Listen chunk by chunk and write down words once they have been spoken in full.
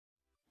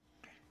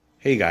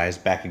Hey guys,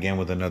 back again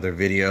with another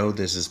video.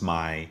 This is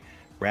my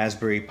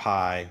Raspberry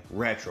Pi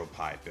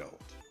Retropie build.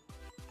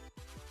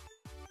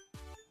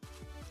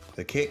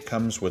 The kit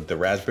comes with the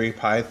Raspberry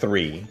Pi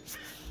 3,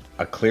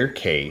 a clear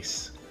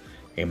case,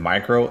 a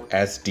micro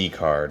SD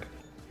card,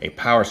 a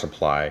power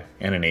supply,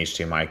 and an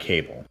HDMI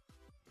cable.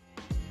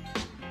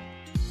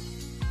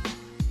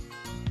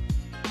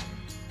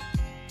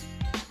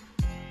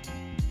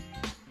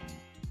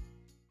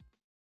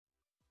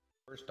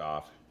 First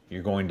off,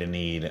 you're going to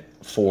need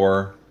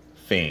 4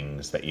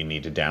 things that you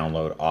need to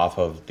download off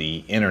of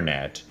the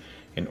internet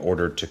in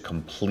order to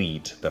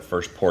complete the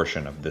first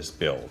portion of this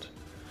build.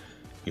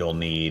 You'll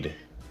need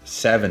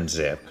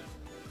 7-zip,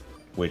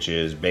 which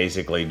is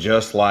basically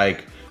just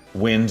like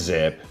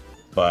WinZip,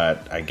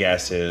 but I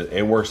guess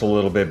it works a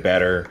little bit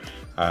better.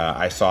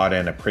 I saw it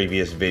in a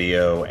previous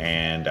video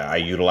and I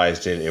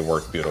utilized it. It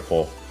worked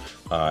beautiful.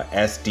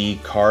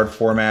 SD card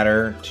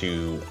formatter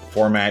to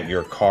format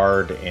your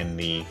card in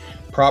the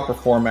proper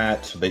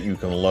format so that you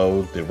can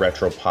load the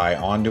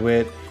Retropie onto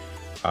it.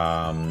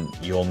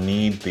 You'll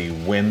need the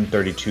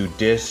Win32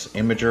 disk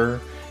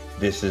imager.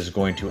 This is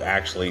going to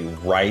actually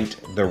write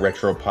the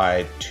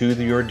Retropie to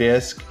your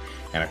disk,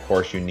 and of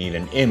course you need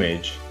an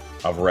image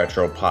of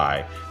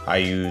Retropie. I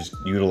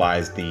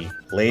utilized the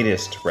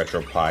latest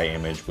Retropie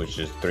image, which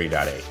is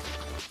 3.8.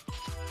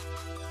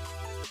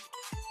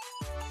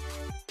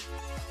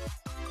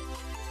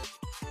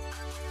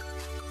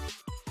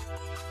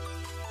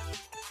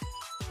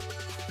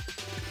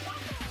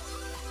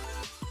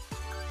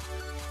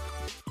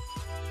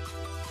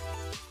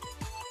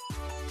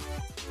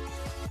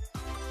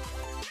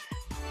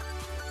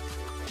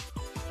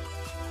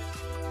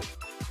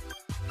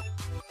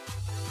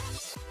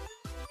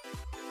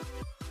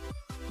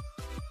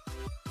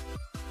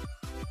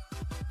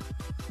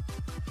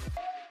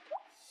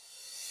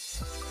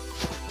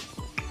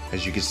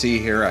 As you can see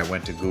here, I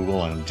went to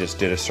Google and just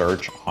did a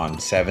search on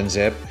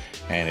 7-zip,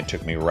 and it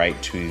took me right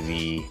to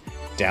the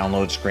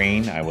download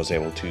screen. I was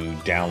able to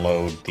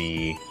download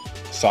the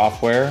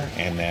software,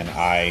 and then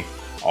I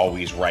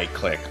always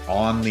right-click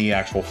on the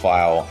actual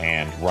file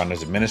and run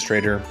as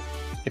administrator.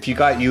 If you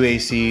got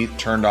UAC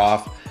turned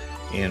off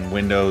in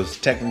Windows,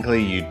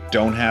 technically you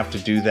don't have to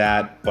do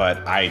that, but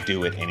I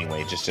do it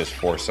anyway, just as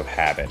force of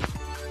habit.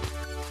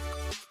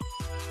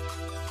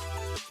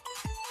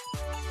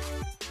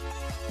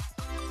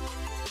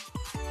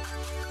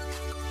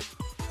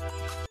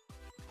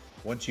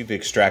 Once you've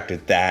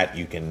extracted that,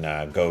 you can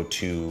go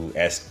to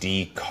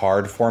SD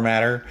card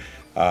formatter.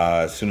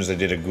 As soon as I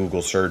did a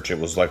Google search, it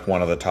was like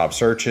one of the top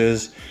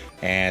searches,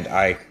 and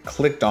I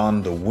clicked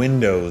on the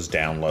Windows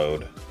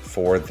download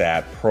for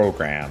that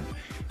program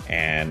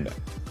and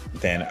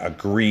then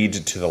agreed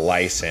to the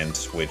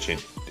license, which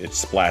it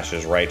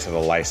splashes right to the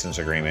license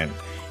agreement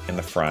in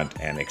the front,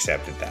 and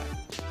accepted that.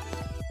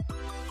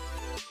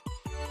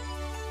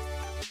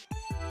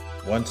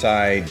 Once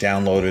I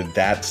downloaded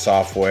that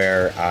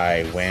software,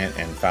 I went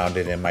and found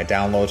it in my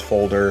downloads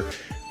folder.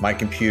 My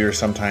computer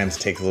sometimes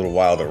takes a little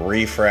while to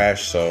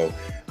refresh, so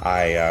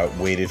I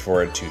waited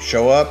for it to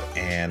show up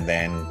and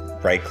then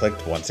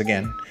right-clicked once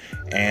again.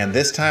 And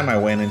this time I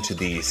went into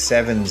the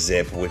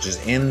 7-zip, which is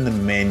in the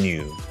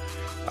menu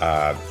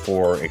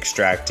for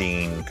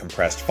extracting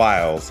compressed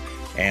files,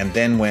 and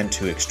then went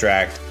to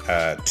extract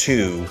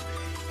to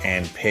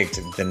and picked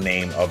the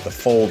name of the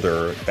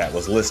folder that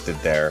was listed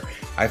there.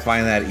 I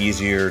find that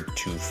easier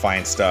to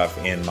find stuff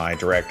in my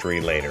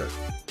directory later.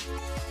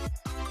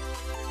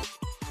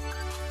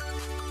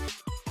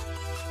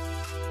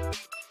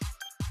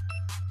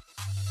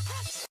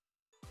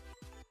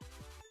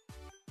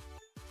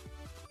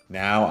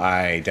 Now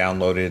I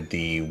downloaded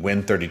the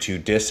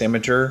Win32 disk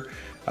imager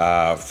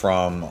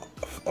from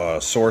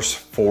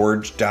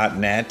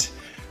sourceforge.net.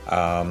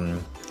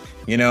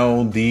 You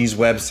know, these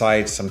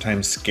websites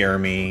sometimes scare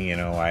me. You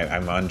know,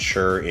 I'm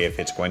unsure if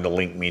it's going to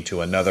link me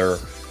to another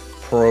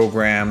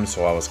program,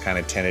 so I was kind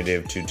of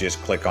tentative to just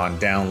click on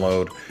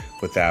download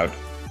without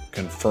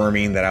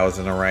confirming that I was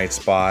in the right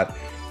spot.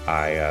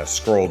 I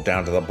scrolled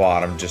down to the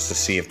bottom just to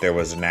see if there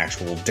was an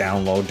actual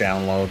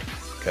download,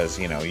 because,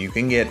 you know, you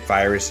can get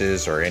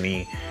viruses or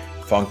any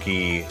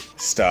funky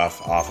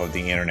stuff off of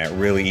the internet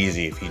really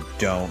easy if you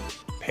don't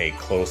pay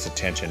close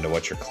attention to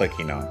what you're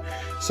clicking on.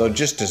 So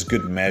just as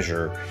good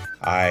measure,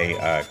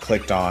 I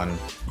clicked on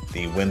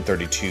the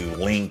Win32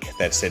 link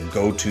that said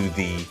go to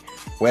the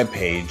web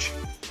page,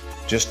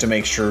 just to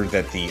make sure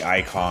that the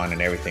icon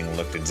and everything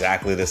looked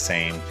exactly the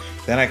same.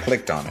 Then I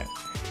clicked on it,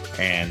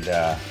 and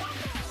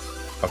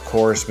of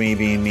course, me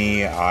being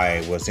me,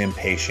 I was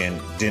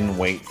impatient, didn't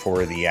wait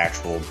for the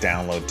actual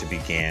download to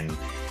begin,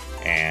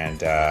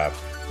 and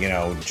you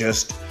know,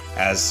 just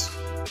as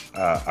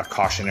a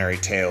cautionary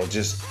tale,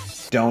 just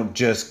don't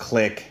just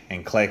click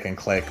and click and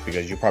click,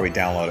 because you probably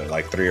download it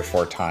like 3 or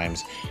 4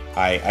 times.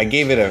 I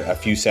gave it a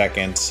few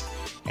seconds,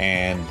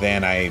 and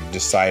then I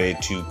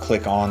decided to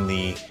click on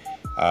the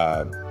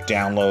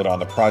download on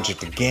the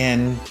project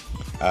again,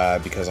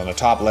 because on the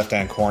top left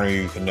hand corner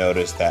you can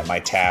notice that my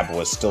tab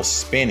was still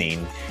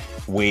spinning,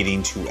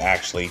 waiting to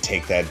actually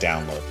take that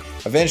download.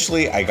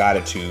 Eventually, I got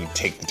it to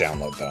take the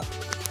download though.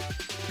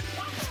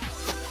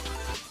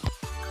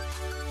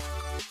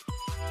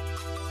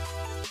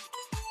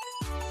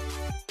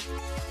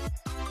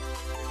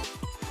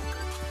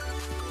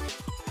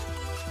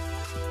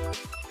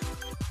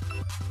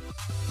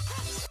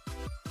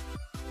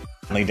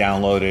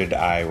 Downloaded,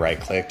 I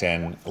right-clicked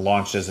and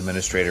launched as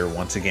administrator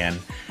once again,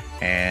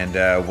 and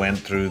went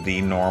through the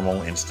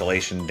normal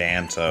installation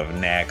dance of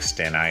next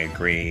and I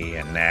agree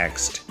and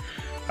next.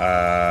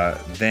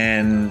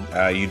 Then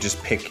you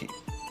just pick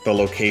the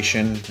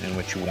location in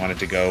which you want it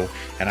to go,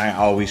 and I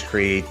always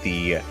create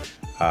the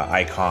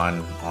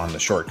icon on the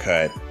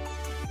shortcut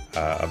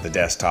of the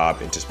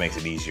desktop. It just makes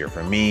it easier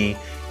for me.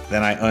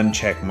 Then I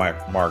uncheck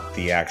mark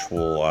the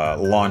actual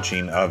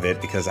launching of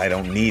it because I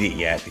don't need it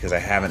yet because I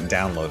haven't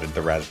downloaded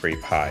the Raspberry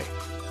Pi.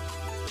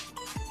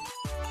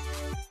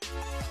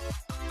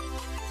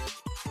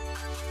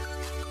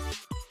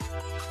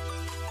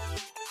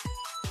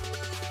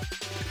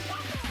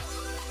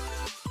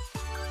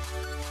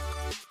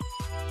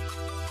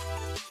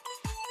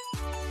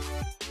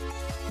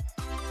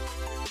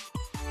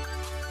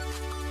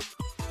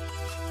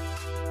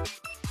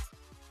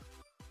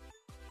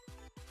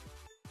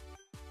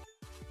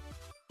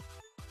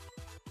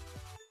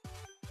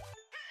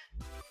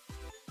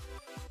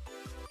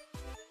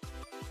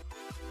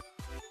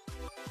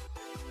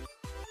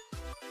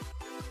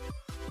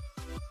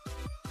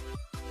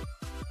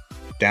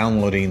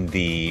 Downloading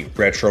the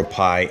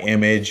Retropie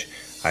image,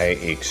 I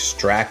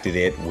extracted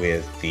it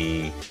with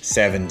the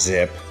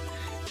 7-zip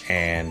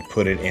and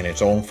put it in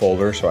its own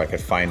folder so I could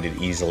find it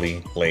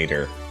easily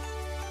later.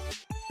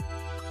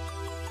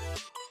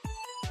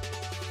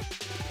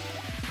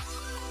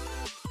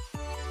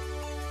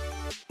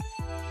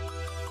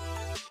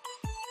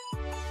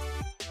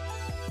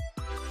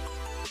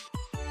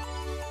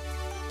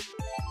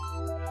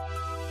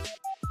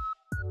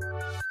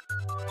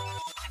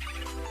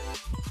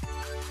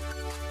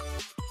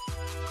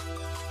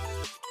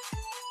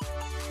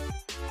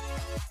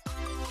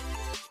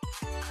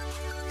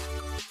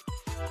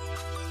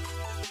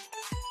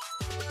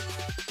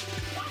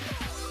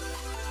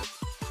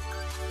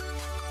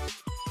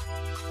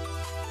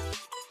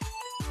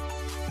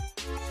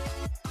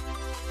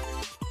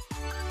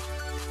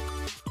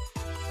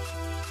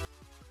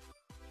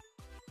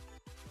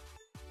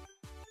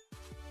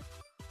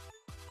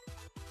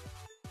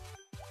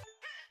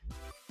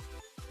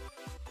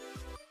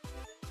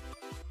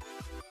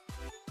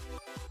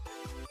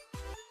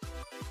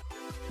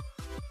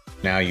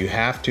 Now you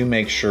have to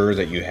make sure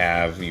that you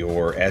have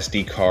your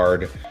SD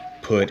card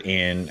put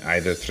in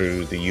either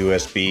through the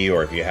USB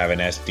or if you have an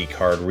SD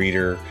card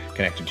reader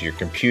connected to your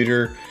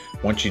computer.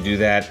 Once you do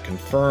that,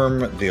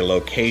 confirm the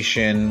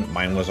location.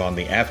 Mine was on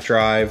the F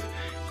drive,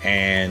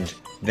 and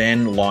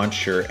then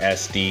launch your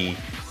SD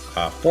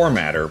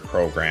formatter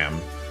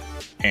program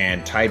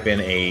and type in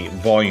a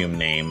volume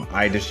name.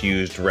 I just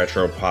used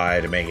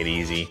Retropie to make it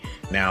easy.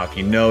 Now, if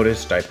you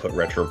noticed, I put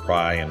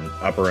Retropie in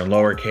upper and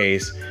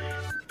lowercase.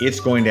 It's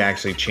going to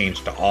actually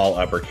change to all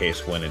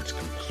uppercase when it's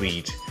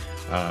complete.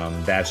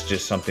 That's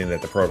just something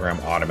that the program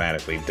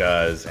automatically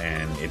does,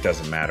 and it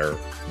doesn't matter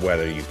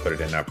whether you put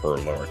it in upper or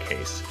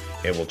lowercase.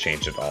 It will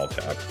change it all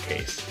to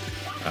uppercase.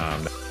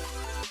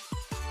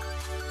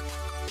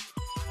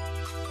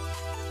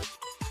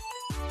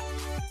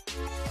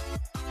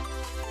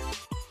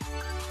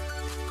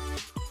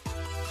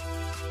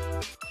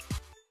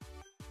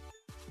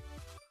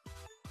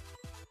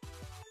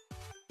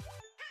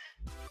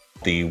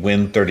 The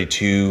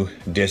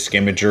Win32 disk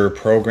imager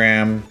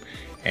program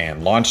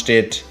and launched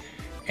it,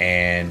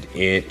 and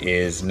it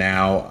is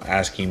now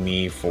asking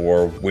me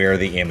for where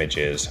the image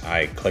is.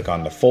 I click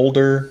on the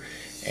folder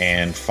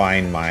and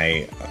find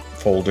my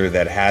folder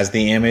that has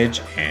the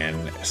image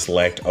and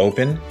select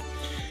open.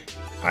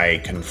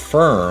 I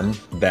confirm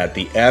that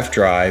the F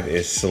drive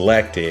is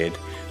selected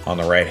on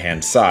the right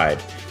hand side.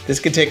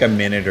 This could take a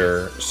minute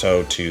or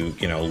so to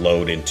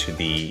load into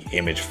the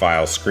image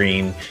file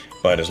screen.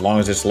 But as long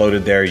as it's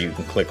loaded there, you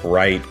can click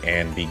write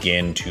and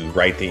begin to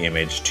write the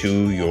image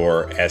to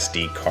your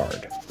SD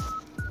card.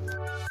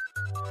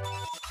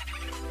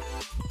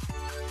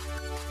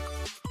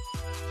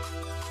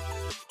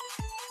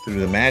 Through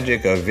the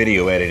magic of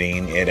video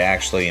editing, it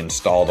actually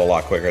installed a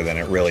lot quicker than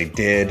it really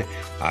did.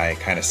 I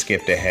kind of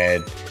skipped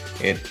ahead.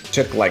 It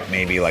took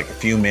maybe a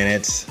few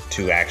minutes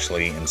to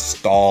actually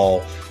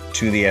install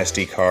to the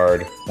SD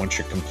card. Once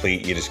you're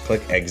complete, you just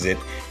click exit,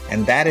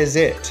 and that is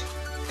it.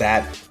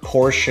 That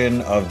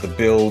portion of the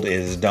build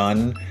is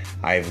done.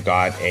 I've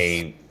got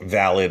a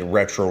valid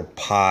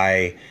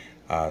Retropie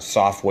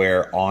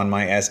software on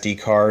my SD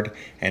card,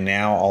 and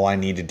now all I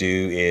need to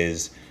do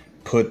is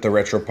put the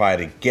Retropie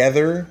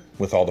together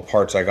with all the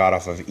parts I got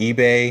off of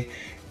eBay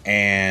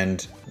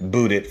and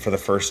boot it for the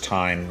first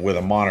time with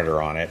a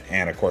monitor on it,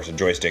 and of course a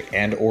joystick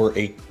and or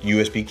a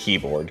USB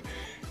keyboard,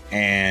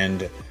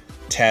 and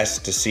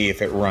test to see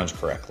if it runs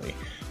correctly.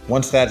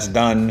 Once that's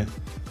done,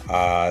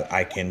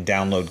 I can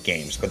download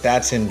games, but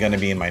that's going to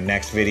be in my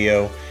next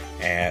video.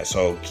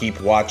 So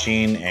keep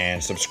watching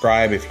and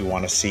subscribe if you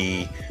want to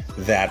see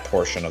that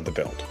portion of the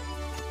build.